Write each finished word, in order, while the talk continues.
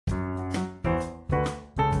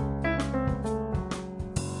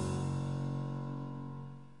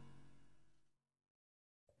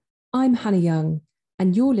I'm Hannah Young,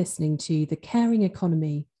 and you're listening to The Caring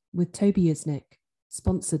Economy with Toby Usnick,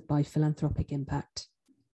 sponsored by Philanthropic Impact.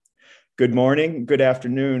 Good morning, good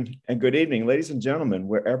afternoon, and good evening, ladies and gentlemen,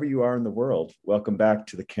 wherever you are in the world. Welcome back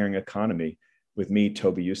to The Caring Economy with me,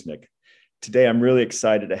 Toby Usnick. Today, I'm really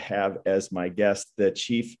excited to have as my guest the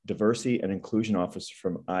Chief Diversity and Inclusion Officer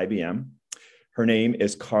from IBM. Her name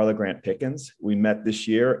is Carla Grant-Pickens. We met this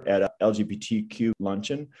year at a LGBTQ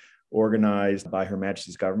luncheon organized by Her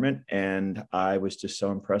Majesty's government, and I was just so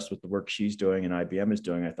impressed with the work she's doing and IBM is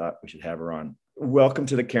doing. I thought we should have her on. Welcome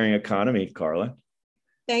to The Caring Economy, Carla.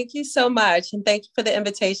 Thank you so much, and thank you for the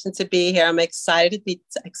invitation to be here. I'm excited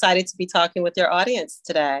to be talking with your audience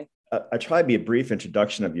today. I try to be a brief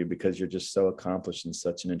introduction of you because you're just so accomplished and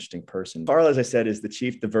such an interesting person. Carla, as I said, is the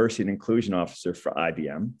Chief Diversity and Inclusion Officer for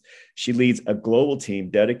IBM. She leads a global team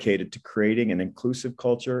dedicated to creating an inclusive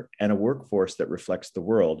culture and a workforce that reflects the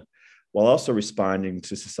world, while also responding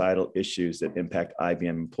to societal issues that impact IBM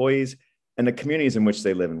employees and the communities in which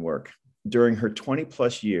they live and work. During her 20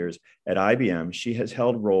 plus years at IBM, she has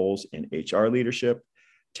held roles in HR leadership,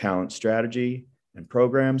 talent strategy and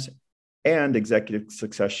programs, and executive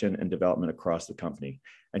succession and development across the company.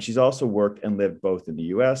 And she's also worked and lived both in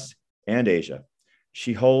the US and Asia.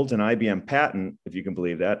 She holds an IBM patent, if you can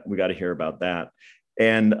believe that. We got to hear about that.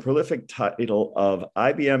 And a prolific title of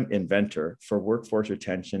IBM Inventor for workforce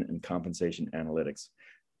retention and compensation analytics.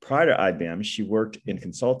 Prior to IBM, she worked in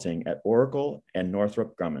consulting at Oracle and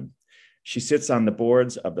Northup Grumman. She sits on the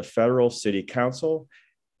boards of the Federal City Council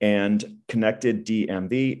and Connected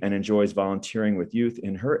DMV and enjoys volunteering with youth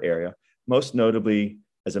in her area, most notably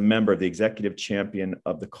as a member of the executive champion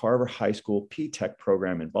of the Carver High School P-TECH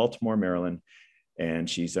program in Baltimore, Maryland. And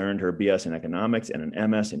she's earned her BS in Economics and an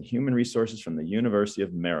M.S. in Human Resources from the University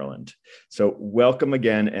of Maryland. So welcome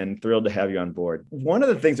again, and thrilled to have you on board. One of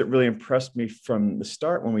the things that really impressed me from the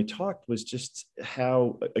start when we talked was just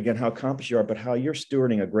how accomplished you are, but how you're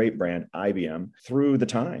stewarding a great brand, IBM, through the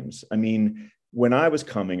times. I mean, when I was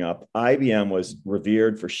coming up, IBM was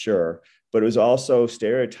revered for sure, but it was also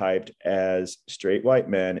stereotyped as straight white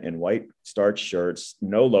men in white starched shirts,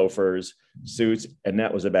 no loafers, suits, and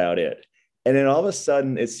that was about it. And then all of a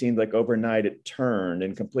sudden, it seemed like overnight it turned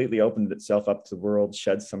and completely opened itself up to the world,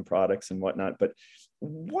 shed some products and whatnot. But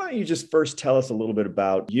why don't you just first tell us a little bit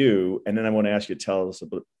about you? And then I want to ask you to tell us a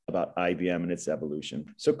bit about IBM and its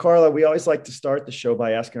evolution. So Carla, we always like to start the show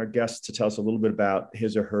by asking our guests to tell us a little bit about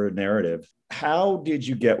his or her narrative. How did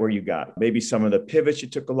you get where you got? Maybe some of the pivots you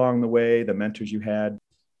took along the way, the mentors you had.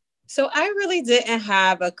 So I really didn't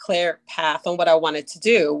have a clear path on what I wanted to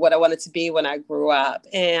do, what I wanted to be when I grew up.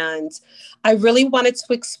 And I really wanted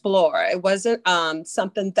to explore. It wasn't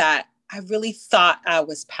something that I really thought I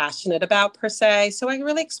was passionate about per se. So I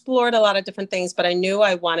really explored a lot of different things, but I knew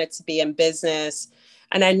I wanted to be in business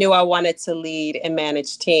and I knew I wanted to lead and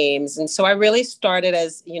manage teams. And so I really started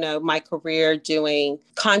as, my career doing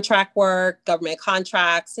contract work, government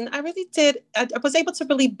contracts. And I was able to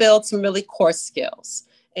really build some really core skills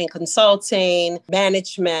in consulting,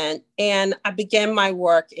 management, and I began my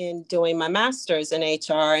work in doing my master's in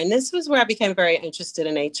HR. And this was where I became very interested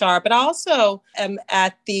in HR, but I also am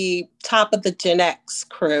at the top of the Gen X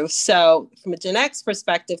crew. So from a Gen X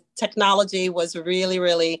perspective, technology was really,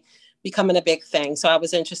 really becoming a big thing. So I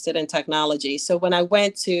was interested in technology. So when I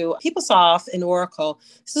went to PeopleSoft and Oracle,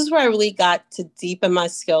 this is where I really got to deepen my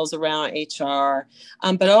skills around HR,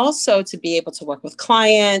 but also to be able to work with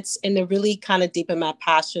clients and to really kind of deepen my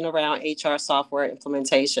passion around HR software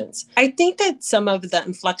implementations. I think that some of the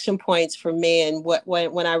inflection points for me and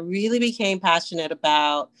when I really became passionate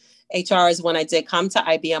about HR is when I did come to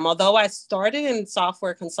IBM. Although I started in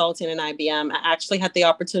software consulting in IBM, I actually had the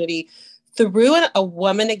opportunity through a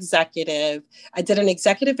woman executive. I did an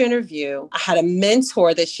executive interview. I had a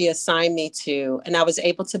mentor that she assigned me to, and I was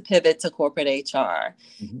able to pivot to corporate HR.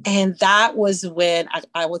 Mm-hmm. And that was when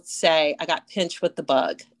I would say I got pinched with the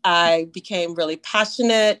bug. I became really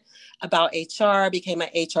passionate about HR, became an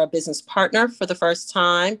HR business partner for the first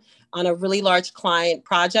time on a really large client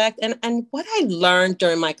project. And what I learned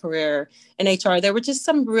during my career in HR, there were just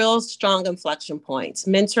some real strong inflection points.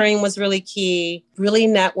 Mentoring was really key, really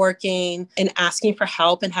networking and asking for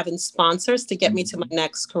help and having sponsors to get me to my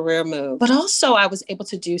next career move. But also I was able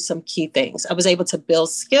to do some key things. I was able to build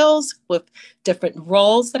skills with different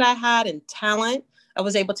roles that I had and talent. I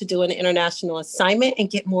was able to do an international assignment and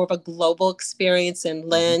get more of a global experience and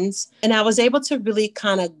lens. And I was able to really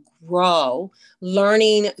kind of grow,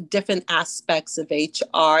 learning different aspects of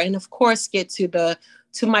HR, and of course, get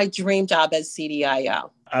to my dream job as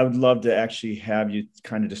CDIO. I would love to actually have you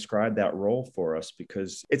kind of describe that role for us,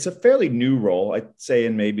 because it's a fairly new role. I'd say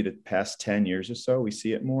in maybe the past 10 years or so, we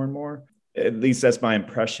see it more and more. At least that's my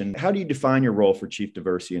impression. How do you define your role for Chief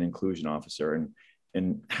Diversity and Inclusion Officer?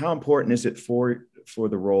 And how important is it for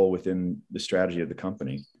the role within the strategy of the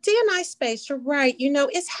company? D&I space, you're right.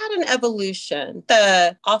 It's had an evolution.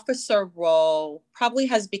 The officer role probably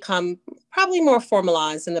has become more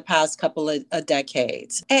formalized in the past couple of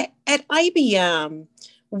decades. At IBM,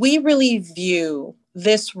 we really view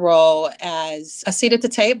this role as a seat at the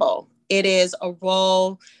table. It is a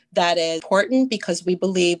role that is important because we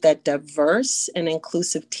believe that diverse and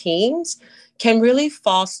inclusive teams can really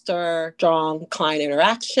foster strong client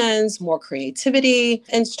interactions, more creativity,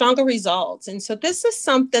 and stronger results. And so this is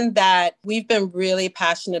something that we've been really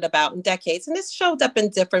passionate about in decades, and it's showed up in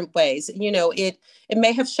different ways. It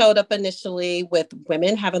may have showed up initially with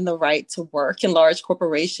women having the right to work in large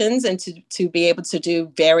corporations and to be able to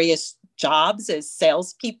do various jobs as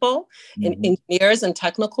salespeople and engineers and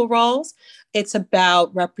technical roles. It's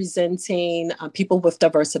about representing people with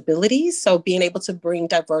diverse abilities. So being able to bring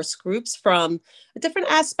diverse groups from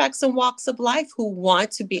different aspects and walks of life who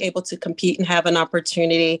want to be able to compete and have an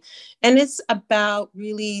opportunity. And it's about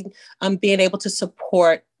really being able to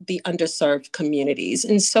support the underserved communities.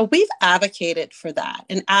 And so we've advocated for that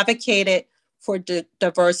and advocated for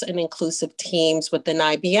diverse and inclusive teams within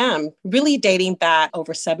IBM, really dating back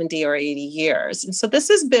over 70 or 80 years. And so this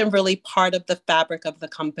has been really part of the fabric of the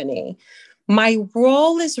company. My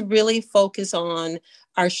role is really focused on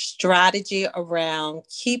our strategy around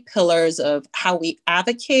key pillars of how we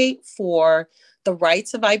advocate for the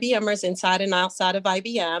rights of IBMers inside and outside of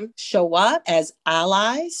IBM, show up as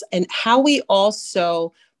allies, and how we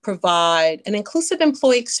also provide an inclusive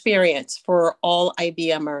employee experience for all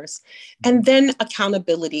IBMers. And then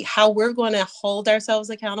accountability, how we're going to hold ourselves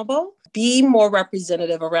accountable, be more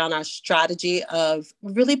representative around our strategy of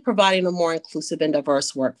really providing a more inclusive and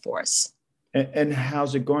diverse workforce. And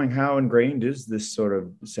how's it going? How ingrained is this sort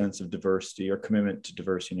of sense of diversity or commitment to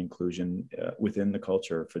diversity and inclusion within the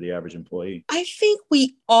culture for the average employee? I think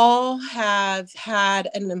we all have had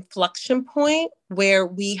an inflection point where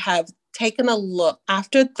we have taken a look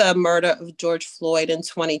after the murder of George Floyd in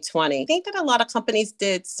 2020. I think that a lot of companies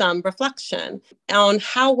did some reflection on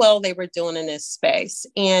how well they were doing in this space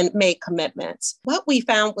and made commitments. What we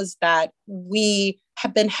found was that we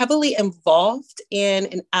have been heavily involved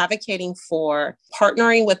in advocating for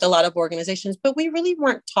partnering with a lot of organizations, but we really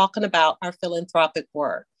weren't talking about our philanthropic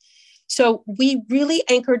work. So we really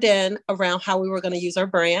anchored in around how we were going to use our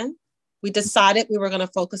brand. We decided we were going to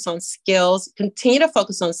focus on skills, continue to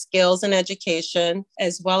focus on skills and education,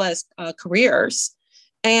 as well as careers.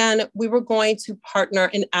 And we were going to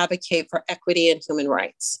partner and advocate for equity and human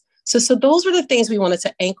rights. So those were the things we wanted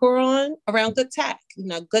to anchor on around good tech.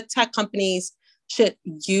 Good tech companies should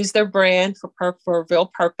use their brand for a real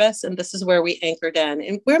purpose. And this is where we anchored in.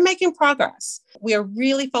 And we're making progress. We are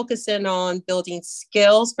really focusing on building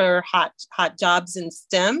skills for hot jobs in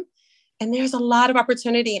STEM. And there's a lot of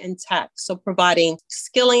opportunity in tech. So providing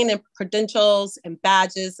skilling and credentials and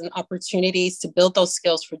badges and opportunities to build those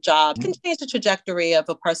skills for jobs can change the trajectory of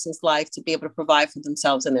a person's life to be able to provide for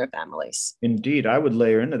themselves and their families. Indeed. I would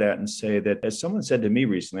layer into that and say that, as someone said to me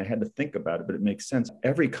recently, I had to think about it, but it makes sense.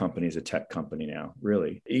 Every company is a tech company now,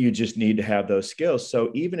 really. You just need to have those skills.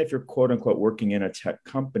 So even if you're quote unquote working in a tech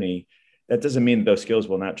company, that doesn't mean those skills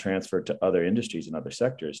will not transfer to other industries and other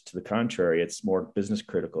sectors. To the contrary, it's more business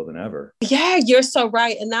critical than ever. Yeah, you're so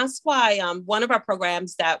right. And that's why one of our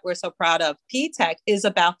programs that we're so proud of, P-TECH, is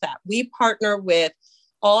about that. We partner with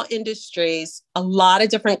all industries, a lot of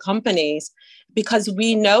different companies, because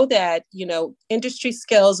we know that, industry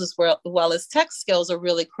skills as well as tech skills are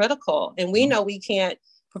really critical. And we know we can't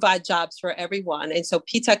provide jobs for everyone. And so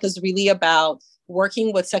P-TECH is really about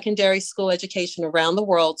working with secondary school education around the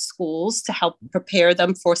world, schools, to help prepare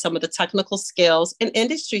them for some of the technical skills and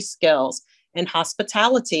industry skills in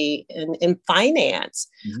hospitality and in finance,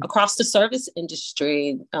 across the service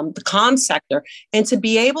industry, the comm sector, and to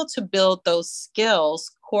be able to build those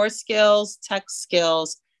skills, core skills, tech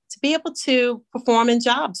skills, to be able to perform in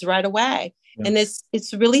jobs right away. Yeah. And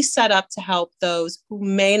it's really set up to help those who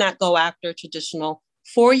may not go after a traditional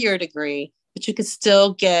four-year degree, but you could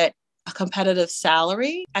still get a competitive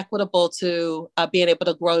salary, equitable to being able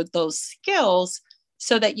to grow those skills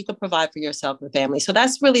so that you can provide for yourself and family. So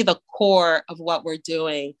that's really the core of what we're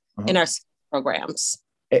doing in our programs.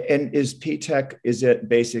 And is P-TECH, is it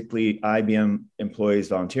basically IBM employees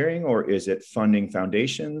volunteering, or is it funding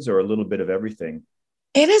foundations, or a little bit of everything?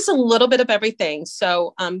 It is a little bit of everything.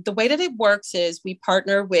 So the way that it works is we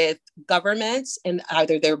partner with governments and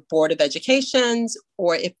either their board of educations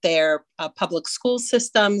or if their public school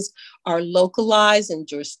systems are localized in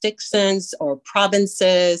jurisdictions or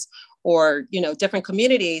provinces or, different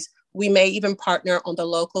communities, we may even partner on the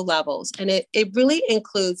local levels. And it really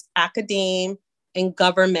includes academe and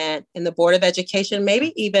government and the Board of Education,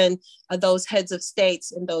 maybe even those heads of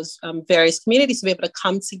states in those various communities to be able to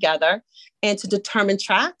come together and to determine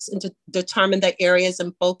tracks and to determine the areas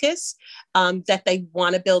and focus that they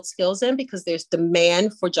want to build skills in because there's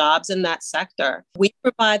demand for jobs in that sector. We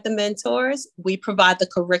provide the mentors, we provide the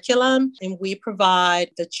curriculum, and we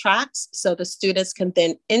provide the tracks so the students can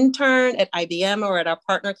then intern at IBM or at our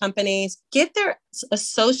partner companies, get their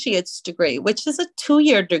associate's degree, which is a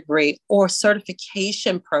 2-year degree or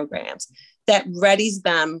certification programs that readies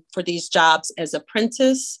them for these jobs as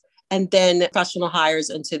apprentice and then professional hires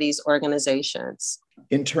into these organizations.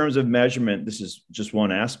 In terms of measurement, this is just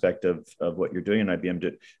one aspect of what you're doing in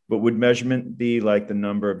IBM, but would measurement be like the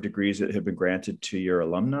number of degrees that have been granted to your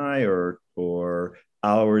alumni or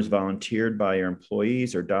hours volunteered by your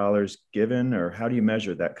employees or dollars given, or how do you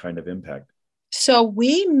measure that kind of impact? So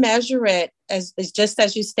we measure it as just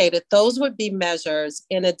as you stated, those would be measures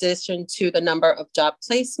in addition to the number of job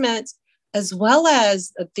placements, as well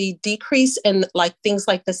as the decrease in things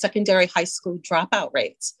like the secondary high school dropout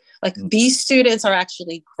rates. These students are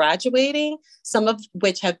actually graduating, some of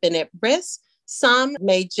which have been at risk. Some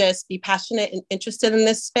may just be passionate and interested in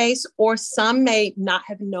this space, or some may not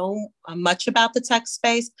have known much about the tech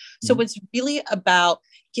space. So it's really about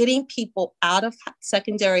getting people out of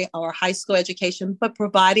secondary or high school education, but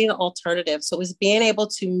providing an alternative. So it's being able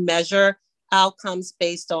to measure outcomes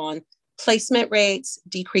based on placement rates,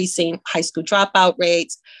 decreasing high school dropout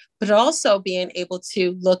rates, but also being able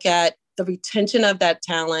to look at the retention of that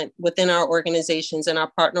talent within our organizations and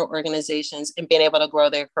our partner organizations and being able to grow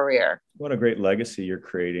their career. What a great legacy you're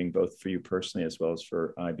creating, both for you personally as well as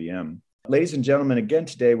for IBM. Ladies and gentlemen, again,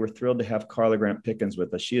 today we're thrilled to have Carla Grant-Pickens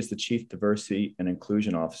with us. She is the Chief Diversity and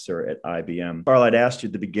Inclusion Officer at IBM. Carla, I'd asked you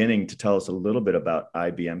at the beginning to tell us a little bit about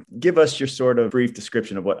IBM. Give us your sort of brief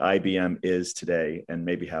description of what IBM is today and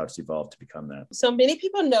maybe how it's evolved to become that. So many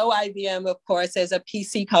people know IBM, of course, as a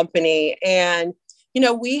PC company. And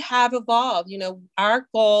we have evolved. Our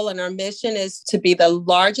goal and our mission is to be the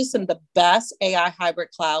largest and the best AI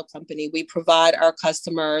hybrid cloud company. We provide our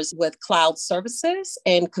customers with cloud services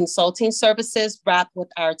and consulting services wrapped with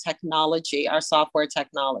our technology, our software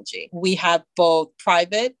technology. We have both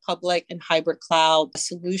private, public, and hybrid cloud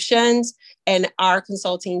solutions. And our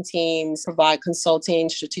consulting teams provide consulting,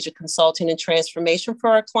 strategic consulting, and transformation for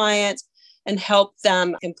our clients and help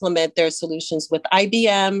them implement their solutions with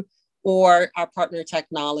IBM or our partner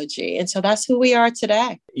technology. And so that's who we are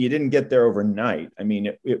today. You didn't get there overnight. I mean,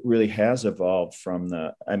 it really has evolved from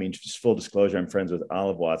just full disclosure, I'm friends with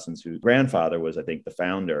Olive Watson's, whose grandfather was, I think, the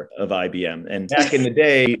founder of IBM. And back in the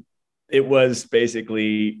day, it was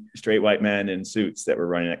basically straight white men in suits that were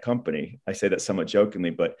running that company. I say that somewhat jokingly,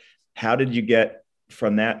 but how did you get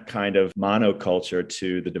from that kind of monoculture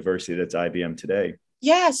to the diversity that's IBM today?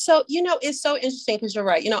 Yeah. So, it's so interesting because you're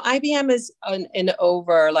right. IBM is in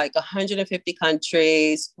over 150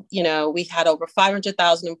 countries. We had over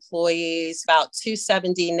 500,000 employees, about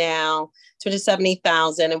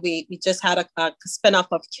 270,000. And we just had a spinoff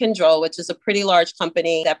of Kyndryl, which is a pretty large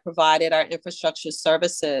company that provided our infrastructure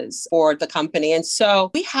services for the company. And so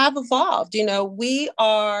we have evolved. We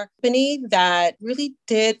are a company that really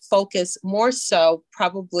did focus more so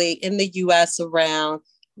probably in the US around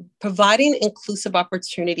providing inclusive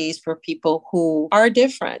opportunities for people who are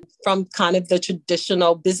different from kind of the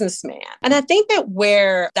traditional businessman. And I think that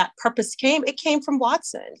where that purpose it came from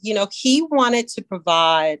Watson. He wanted to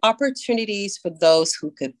provide opportunities for those who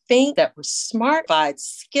could think, that were smart, provide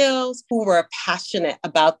skills, who were passionate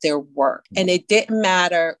about their work. And it didn't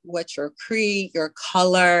matter what your creed, your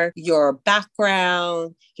color, your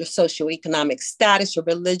background, your socioeconomic status, your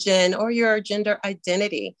religion, or your gender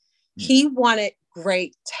identity. He wanted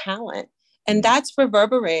great talent. And that's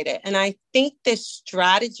reverberated. And I think this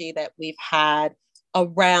strategy that we've had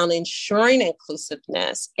around ensuring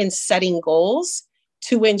inclusiveness and setting goals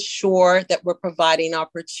to ensure that we're providing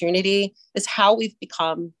opportunity is how we've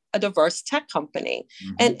become a diverse tech company.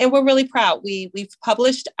 And we're really proud. We've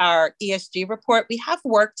published our ESG report. We have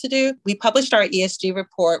work to do. We published our ESG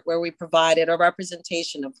report where we provided a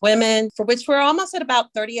representation of women, for which we're almost at about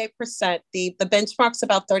 38%. The benchmark's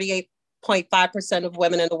about 38%. 0.5% of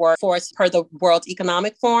women in the workforce per the World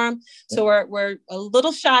Economic Forum. So we're a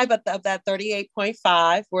little shy of that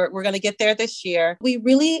 38.5. We're going to get there this year. We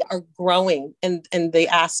really are growing in the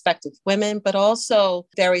aspect of women, but also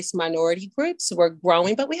various minority groups. We're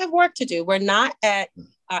growing, but we have work to do. We're not at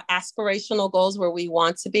our aspirational goals where we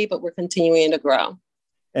want to be, but we're continuing to grow.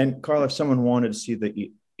 And Carla, if someone wanted to see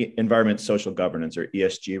the Environment, Social Governance, or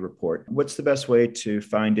ESG report, what's the best way to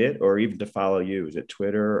find it or even to follow you? Is it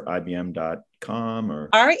Twitter, IBM.com? Or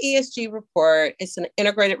our ESG report is an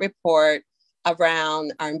integrated report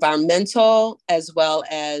around our environmental as well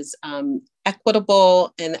as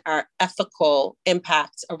equitable and our ethical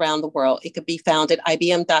impacts around the world. It could be found at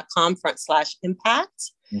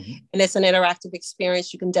ibm.com/impact. Mm-hmm. And it's an interactive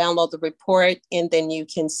experience. You can download the report and then you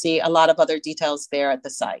can see a lot of other details there at the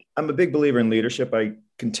site. I'm a big believer in leadership. I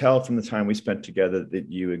can tell from the time we spent together that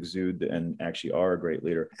you exude and actually are a great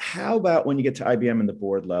leader. How about when you get to IBM and the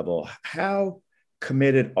board level, how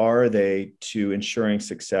committed are they to ensuring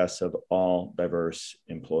success of all diverse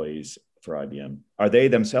employees for IBM? Are they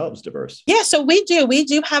themselves diverse? Yeah, so we do. We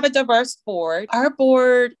do have a diverse board. Our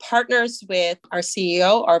board partners with our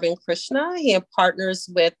CEO, Arvind Krishna. He partners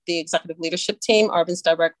with the executive leadership team, Arvind's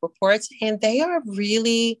direct reports, and they are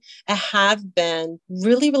really, have been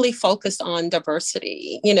really focused on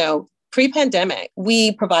diversity. Pre-pandemic,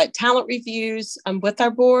 we provide talent reviews with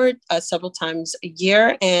our board several times a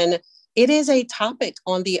year, and it is a topic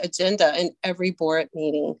on the agenda in every board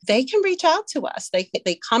meeting. They can reach out to us. They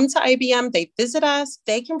come to IBM, they visit us,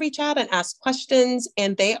 they can reach out and ask questions,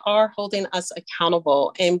 and they are holding us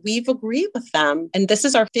accountable. And we've agreed with them. And this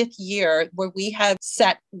is our 5th year where we have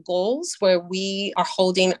set goals where we are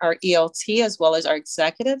holding our ELT as well as our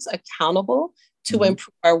executives accountable to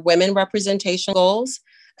improve our women representation goals,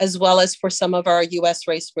 as well as for some of our U.S.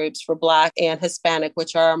 race groups for Black and Hispanic,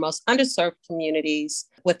 which are our most underserved communities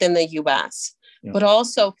within the U.S., but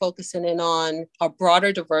also focusing in on our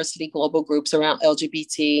broader diversity global groups around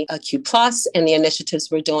LGBTQ+ and the initiatives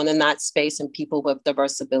we're doing in that space and people with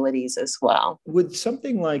diverse abilities as well. Would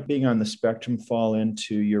something like being on the spectrum fall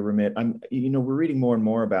into your remit? We're reading more and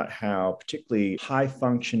more about how particularly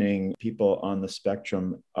high-functioning people on the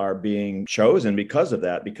spectrum are being chosen because of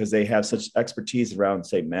that, because they have such expertise around,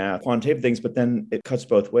 say, math, quantitative things, but then it cuts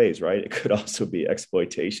both ways, right? It could also be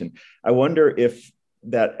exploitation. I wonder if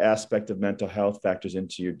that aspect of mental health factors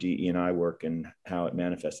into your DE&I work and how it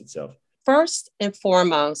manifests itself. First and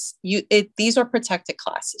foremost, these are protected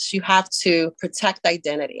classes. You have to protect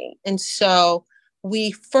identity. And so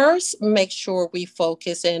we first make sure we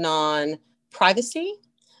focus in on privacy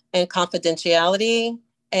and confidentiality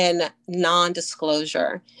and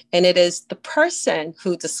non-disclosure. And it is the person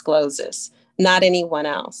who discloses, not anyone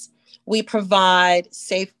else. We provide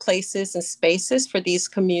safe places and spaces for these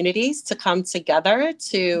communities to come together,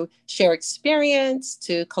 to share experience,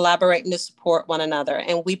 to collaborate and to support one another.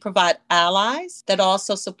 And we provide allies that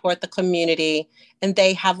also support the community, and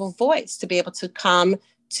they have a voice to be able to come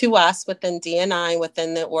to us within D&I,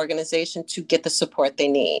 within the organization, to get the support they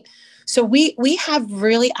need. So we have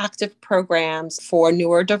really active programs for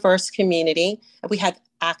neurodiverse community. We have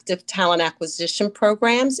active talent acquisition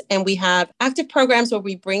programs, and we have active programs where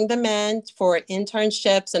we bring them in for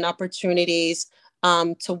internships and opportunities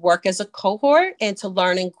to work as a cohort and to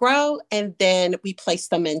learn and grow. And then we place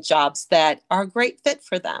them in jobs that are a great fit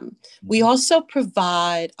for them. We also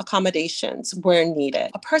provide accommodations where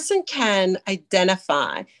needed. A person can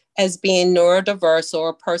identify as being neurodiverse or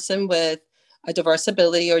a person with a diverse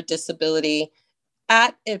ability or disability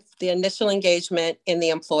at the initial engagement in the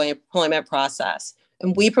employment process.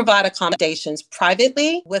 And we provide accommodations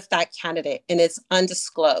privately with that candidate, and it's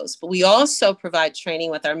undisclosed. But we also provide training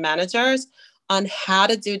with our managers on how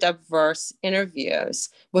to do diverse interviews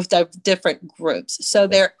with different groups so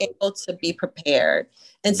they're able to be prepared.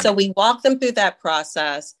 And so we walk them through that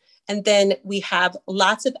process. And then we have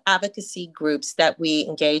lots of advocacy groups that we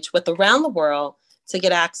engage with around the world to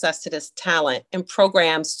get access to this talent and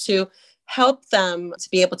programs to help them to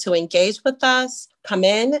be able to engage with us, come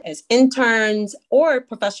in as interns or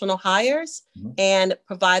professional hires, and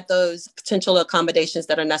provide those potential accommodations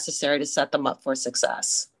that are necessary to set them up for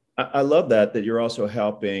success. I love that you're also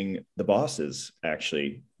helping the bosses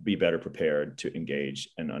actually be better prepared to engage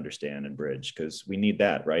and understand and bridge, because we need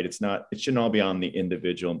that, right? It shouldn't all be on the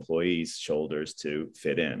individual employee's shoulders to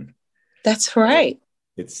fit in. That's right.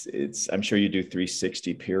 I'm sure you do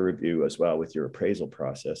 360 peer review as well with your appraisal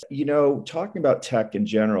process. Talking about tech in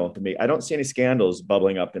general, for me, I don't see any scandals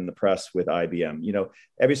bubbling up in the press with IBM.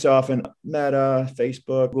 Every so often, Meta,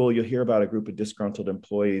 Facebook, you'll hear about a group of disgruntled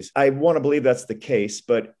employees. I want to believe that's the case,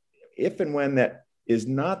 but if and when that is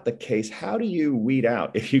not the case, how do you weed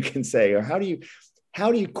out, if you can say, or how do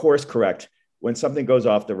you course correct when something goes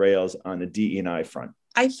off the rails on the DE&I front?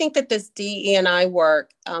 I think that this DE&I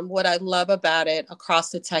work, what I love about it across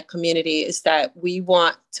the tech community is that we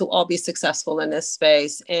want to all be successful in this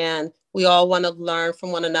space. And we all want to learn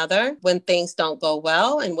from one another when things don't go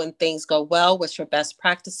well. And when things go well, what's your best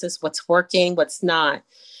practices, what's working, what's not.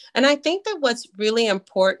 And I think that what's really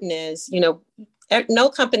important is, no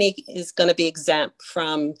company is going to be exempt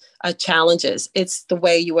from challenges. It's the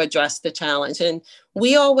way you address the challenge. And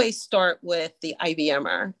we always start with the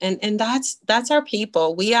IBMer. And that's our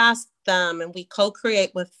people. We ask them and we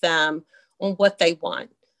co-create with them on what they want.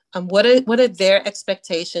 What are their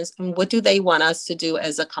expectations and what do they want us to do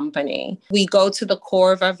as a company? We go to the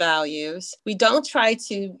core of our values. We don't try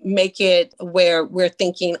to make it where we're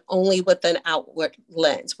thinking only with an outward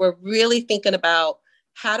lens. We're really thinking about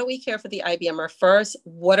how do we care for the IBMer first?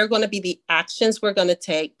 What are going to be the actions we're going to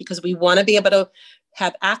take? Because we want to be able to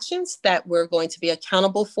have actions that we're going to be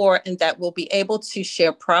accountable for and that we'll be able to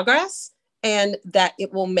share progress and that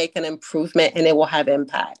it will make an improvement and it will have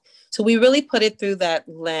impact. So we really put it through that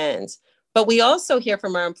lens. But we also hear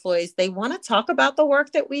from our employees, they want to talk about the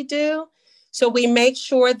work that we do. So we make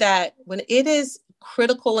sure that when it is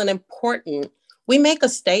critical and important, we make a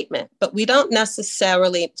statement, but we don't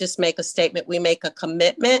necessarily just make a statement. We make a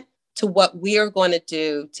commitment to what we are going to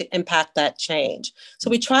do to impact that change. So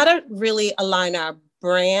we try to really align our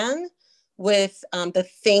brand with the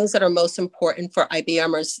things that are most important for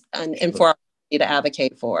IBMers and for our to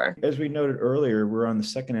advocate for. As we noted earlier, we're on the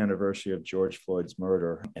second anniversary of George Floyd's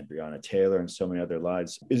murder and Breonna Taylor and so many other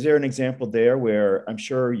lives. Is there an example there where I'm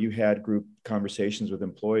sure you had group conversations with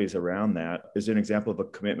employees around that? Is there an example of a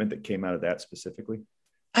commitment that came out of that specifically?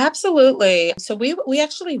 Absolutely. So we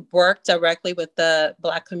actually worked directly with the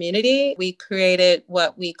Black community. We created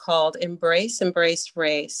what we called Embrace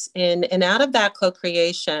Race. And out of that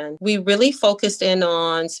co-creation, we really focused in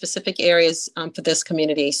on specific areas for this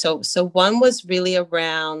community. So one was really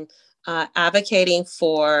around advocating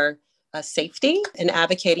for safety and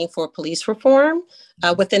advocating for police reform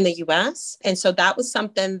within the U.S. And so that was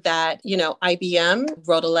something that, IBM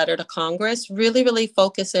wrote a letter to Congress, really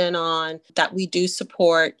focusing on that we do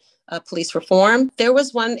support police reform. There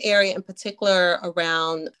was one area in particular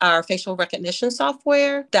around our facial recognition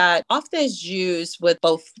software that often is used with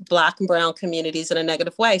both Black and Brown communities in a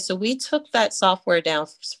negative way. So we took that software down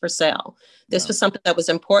for sale. This was something that was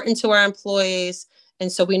important to our employees.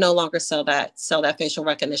 And so we no longer sell that facial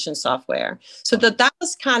recognition software. So that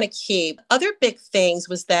was kind of key. Other big things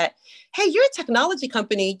was that, hey, you're a technology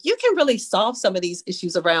company. You can really solve some of these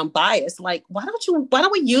issues around bias. Like, why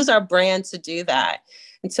don't we use our brand to do that?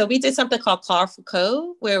 And so we did something called Call for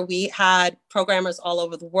Code, where we had programmers all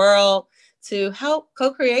over the world to help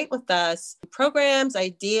co-create with us programs,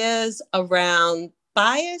 ideas around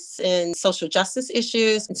bias and social justice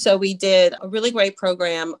issues. And so we did a really great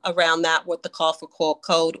program around that with the Call for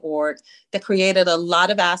Code org that created a lot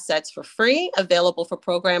of assets for free, available for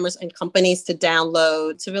programmers and companies to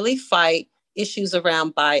download to really fight issues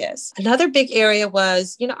around bias. Another big area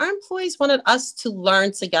was, our employees wanted us to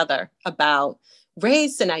learn together about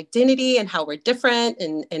race and identity and how we're different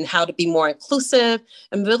and how to be more inclusive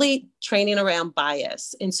and really training around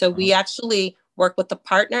bias. And so we actually worked with the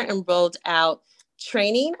partner and rolled out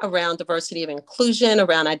training around diversity and inclusion,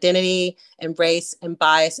 around identity and race and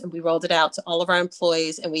bias. And we rolled it out to all of our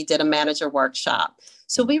employees and we did a manager workshop.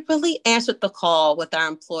 So we really answered the call with our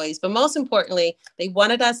employees, but most importantly, they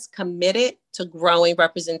wanted us committed to growing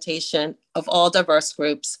representation of all diverse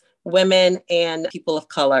groups, women and people of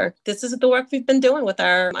color. This is the work we've been doing with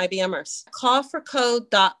our IBMers.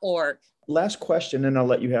 Callforcode.org. Last question, and I'll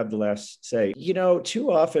let you have the last say.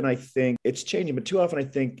 Too often I think it's changing, but too often I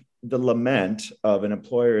think the lament of an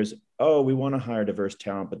employer is, oh, we want to hire diverse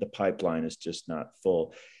talent, but the pipeline is just not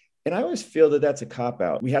full. And I always feel that that's a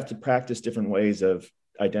cop-out. We have to practice different ways of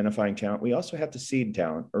identifying talent. We also have to seed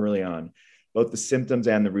talent early on. Both the symptoms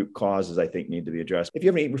and the root causes, I think, need to be addressed. If you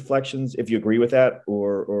have any reflections, if you agree with that,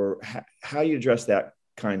 or how you address that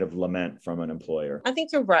kind of lament from an employer? I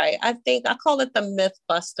think you're right. I call it the myth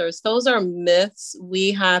busters. Those are myths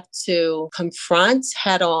we have to confront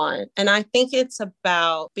head on. And I think it's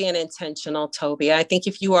about being intentional, Toby. I think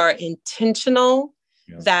if you are intentional,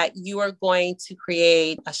 that you are going to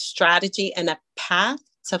create a strategy and a path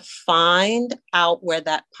to find out where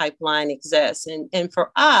that pipeline exists. And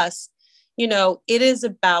for us, it is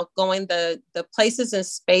about going the places and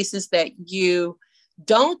spaces that you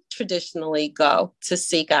don't traditionally go to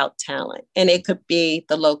seek out talent. And it could be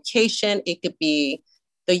the location, it could be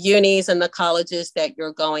the unis and the colleges that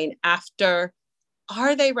you're going after.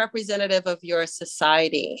 are they representative of your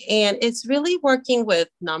society? And it's really working with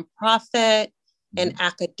nonprofit and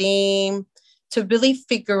academe to really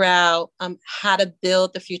figure out how to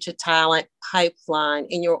build the future talent pipeline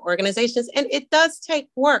in your organizations. And it does take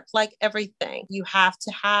work, like everything. You have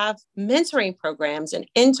to have mentoring programs and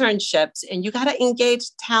internships, and you got to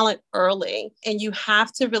engage talent early. And you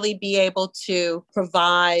have to really be able to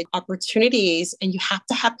provide opportunities, and you have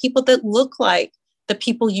to have people that look like the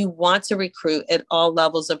people you want to recruit at all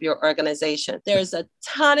levels of your organization. There's a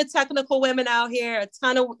ton of technical women out here, a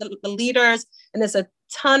ton of the leaders, and there's a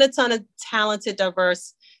ton of talented,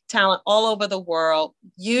 diverse talent all over the world.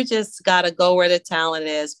 You just got to go where the talent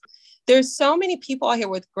is. There's so many people out here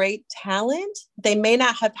with great talent. They may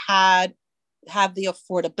not have the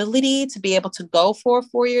affordability to be able to go for a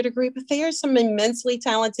 4-year degree, but there are some immensely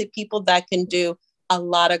talented people that can do a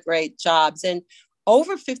lot of great jobs. And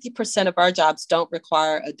over 50% of our jobs don't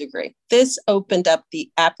require a degree. This opened up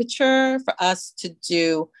the aperture for us to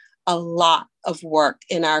do a lot of work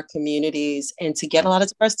in our communities and to get a lot of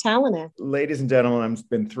diverse talent in. Ladies and gentlemen, I've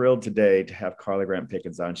been thrilled today to have Carla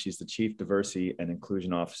Grant-Pickens on. She's the Chief Diversity and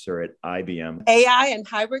Inclusion Officer at IBM. AI and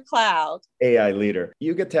hybrid cloud. AI leader.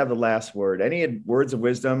 You get to have the last word. Any words of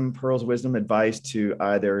wisdom, pearls of wisdom, advice to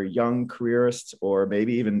either young careerists or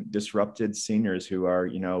maybe even disrupted seniors who are,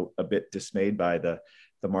 a bit dismayed by the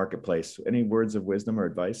marketplace? Any words of wisdom or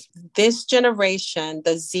advice? This generation,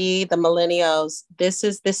 the Z, the millennials, this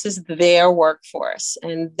is their workforce,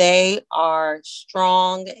 and they are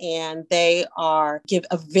strong, and they give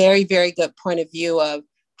a very, very good point of view of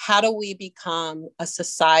how do we become a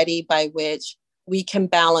society by which we can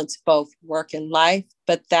balance both work and life,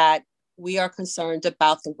 but that we are concerned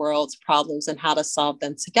about the world's problems and how to solve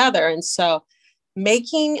them together. And so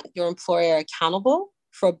making your employer accountable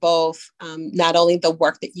for both not only the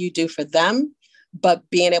work that you do for them, but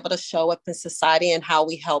being able to show up in society and how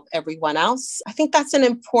we help everyone else. I think that's an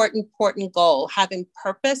important goal. Having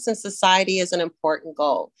purpose in society is an important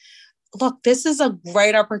goal. Look, this is a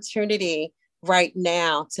great opportunity right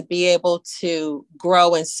now to be able to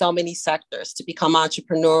grow in so many sectors, to become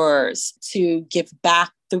entrepreneurs, to give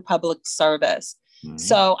back through public service.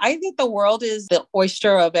 So I think the world is the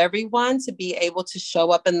oyster of everyone to be able to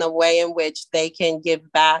show up in the way in which they can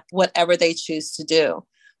give back whatever they choose to do.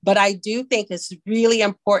 But I do think it's really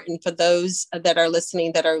important for those that are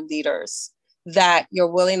listening that are leaders, that you're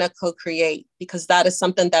willing to co-create, because that is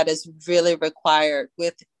something that is really required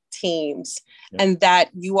with teams, and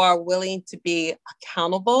that you are willing to be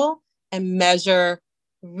accountable and measure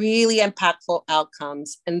really impactful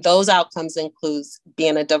outcomes. And those outcomes include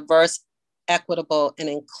being a diverse, equitable, and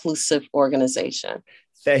inclusive organization.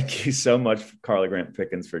 Thank you so much, Carla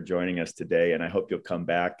Grant-Pickens, for joining us today. And I hope you'll come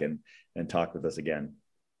back and talk with us again.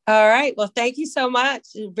 All right. Well, thank you so much.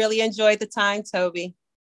 Really enjoyed the time, Toby.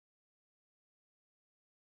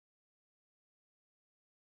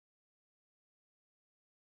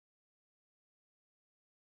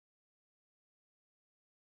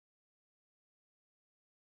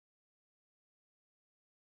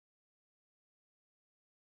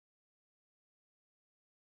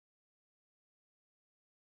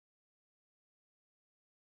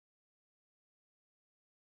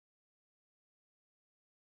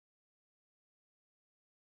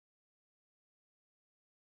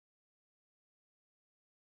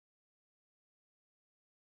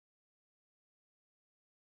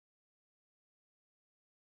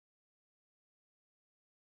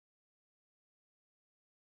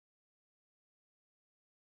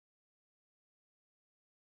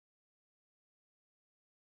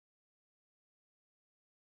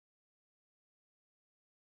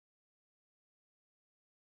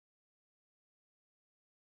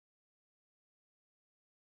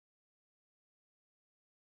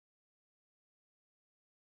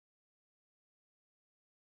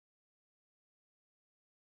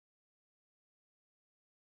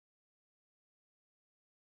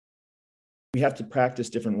 We have to practice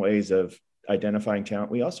different ways of identifying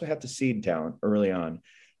talent. We also have to seed talent early on.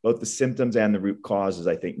 Both the symptoms and the root causes,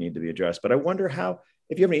 I think, need to be addressed. But I wonder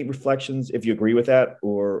if you have any reflections, if you agree with that,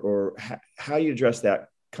 or how you address that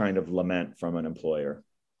kind of lament from an employer.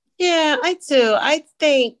 Yeah, I do. I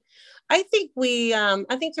think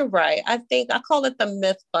you're right. I call it the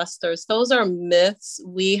myth busters. Those are myths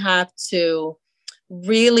we have to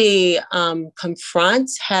really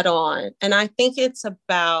confront head on. And I think it's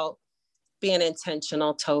about being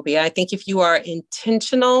intentional, Toby. I think if you are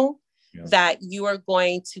intentional, that you are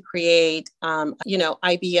going to create,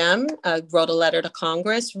 IBM wrote a letter to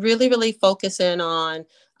Congress, really, really focusing on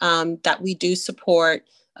that we do support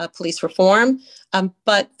police reform.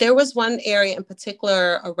 But there was one area in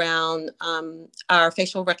particular around our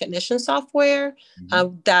facial recognition software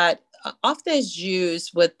that often is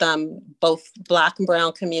used with both Black and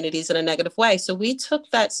Brown communities in a negative way. So we took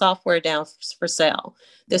that software down for sale.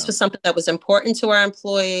 This was something that was important to our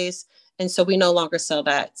employees. And so we no longer sell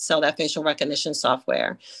that facial recognition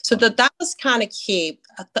software. So that was kind of key.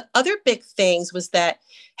 The other big things was that,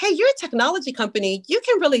 hey, you're a technology company. You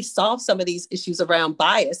can really solve some of these issues around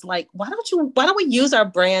bias. Like, why don't we use our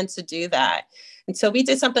brand to do that? And so we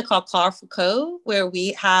did something called Call for Code, where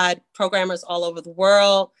we had programmers all over the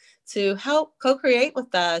world to help co-create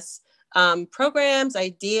with us programs,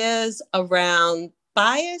 ideas around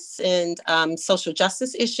bias and social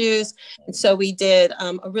justice issues. And so we did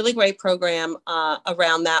a really great program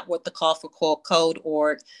around that with the Call for Code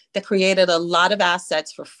org that created a lot of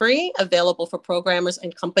assets for free, available for programmers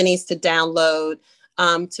and companies to download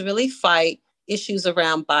to really fight issues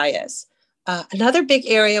around bias. Another big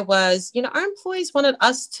area was, our employees wanted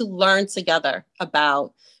us to learn together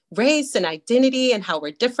about race and identity and how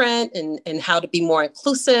we're different and how to be more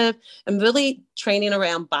inclusive and really training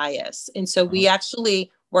around bias. And so we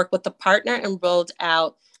actually worked with a partner and rolled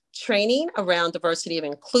out training around diversity and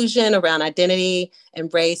inclusion, around identity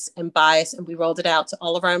and race and bias. And we rolled it out to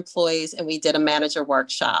all of our employees and we did a manager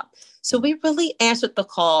workshop. So we really answered the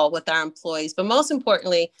call with our employees, but most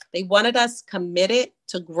importantly, they wanted us committed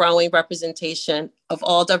to growing representation of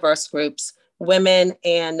all diverse groups, women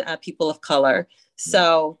and people of color.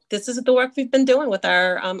 So this is the work we've been doing with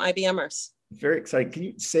our IBMers. Very exciting. Can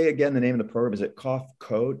you say again the name of the program? Is it Call for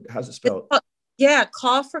Code? How's it spelled? Yeah,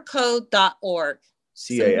 callforcode.org.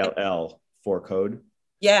 CALL for code.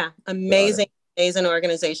 Yeah, amazing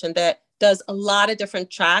organization that does a lot of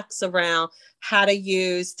different tracks around how to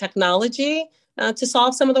use technology to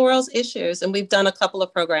solve some of the world's issues. And we've done a couple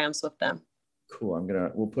of programs with them. Cool.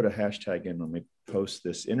 We'll put a hashtag in when we post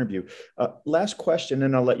this interview. Last question,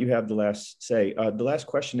 and I'll let you have the last say. The last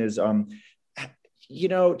question is,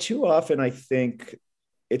 too often I think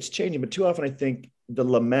it's changing, but too often I think the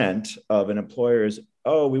lament of an employer is,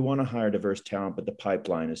 oh, we want to hire diverse talent, but the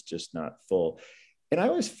pipeline is just not full. And I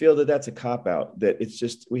always feel that that's a cop-out, that it's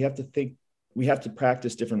just, we have to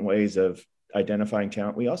practice different ways of identifying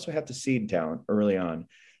talent. We also have to seed talent early on.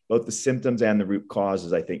 Both the symptoms and the root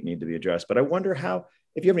causes, I think, need to be addressed. But I wonder if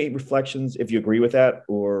you have any reflections, if you agree with that,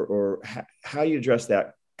 or how you address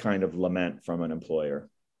that kind of lament from an employer.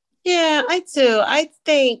 Yeah, I do. I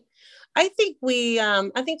think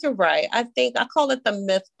you're right. I call it the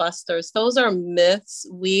myth busters. Those are myths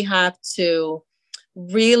we have to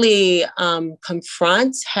really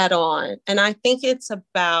confront head on. And I think it's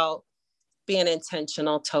about being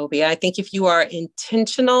intentional, Toby. I think if you are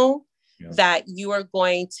intentional, that you are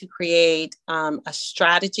going to create a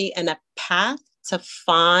strategy and a path to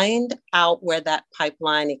find out where that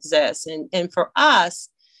pipeline exists. And for us,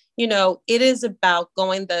 it is about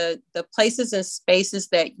going the places and spaces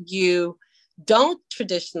that you don't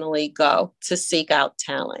traditionally go to seek out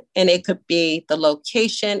talent. And it could be the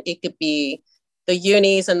location, it could be the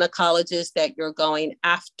unis and the colleges that you're going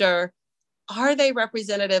after. Are they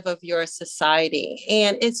representative of your society?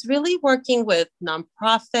 And it's really working with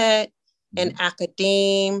nonprofit and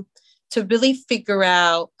academe to really figure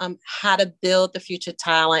out how to build the future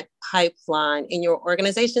talent pipeline in your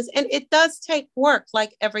organizations. And it does take work,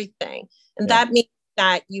 like everything. And that means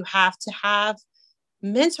that you have to have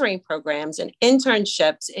mentoring programs and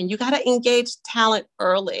internships, and you got to engage talent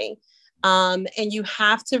early. And you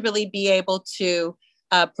have to really be able to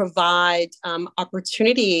provide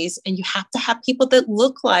opportunities, and you have to have people that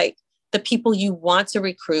look like the people you want to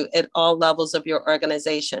recruit at all levels of your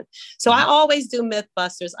organization. So I always do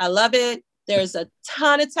Mythbusters. I love it. There's a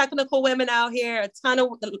ton of technical women out here, a ton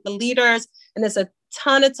of the leaders, and there's a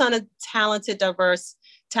ton of talented, diverse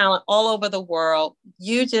talent all over the world.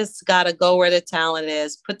 You just got to go where the talent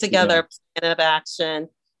is, put together a plan of action,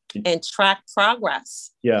 and track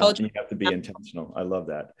progress. Yeah, you have to be intentional. I love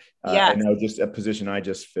that. I know just a position I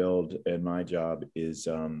just filled in my job is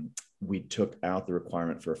we took out the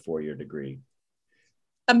requirement for a 4-year degree.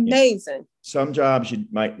 Amazing. Some jobs you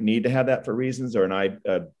might need to have that for reasons, or an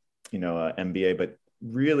MBA, but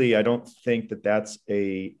really I don't think that that's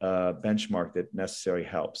a benchmark that necessarily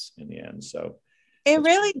helps in the end. So it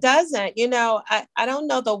really doesn't. I don't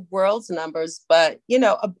know the world's numbers, but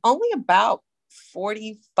only about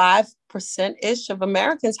 45%-ish of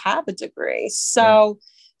Americans have a degree. So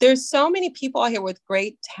there's so many people out here with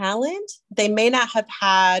great talent. They may not have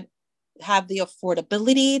the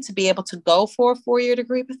affordability to be able to go for a 4-year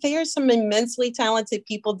degree, but there are some immensely talented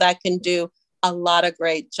people that can do a lot of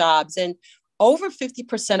great jobs. And over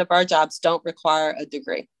 50% of our jobs don't require a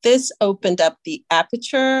degree. This opened up the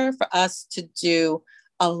aperture for us to do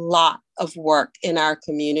a lot of work in our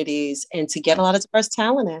communities and to get a lot of diverse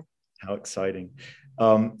talent in. How exciting.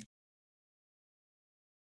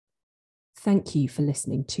 Thank you for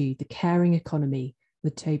listening to The Caring Economy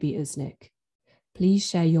with Toby Usnick. Please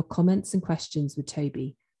share your comments and questions with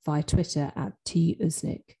Toby via Twitter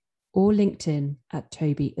 @TUsnick or LinkedIn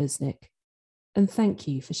 @Toby Usnick. And thank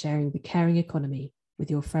you for sharing The Caring Economy with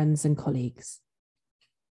your friends and colleagues.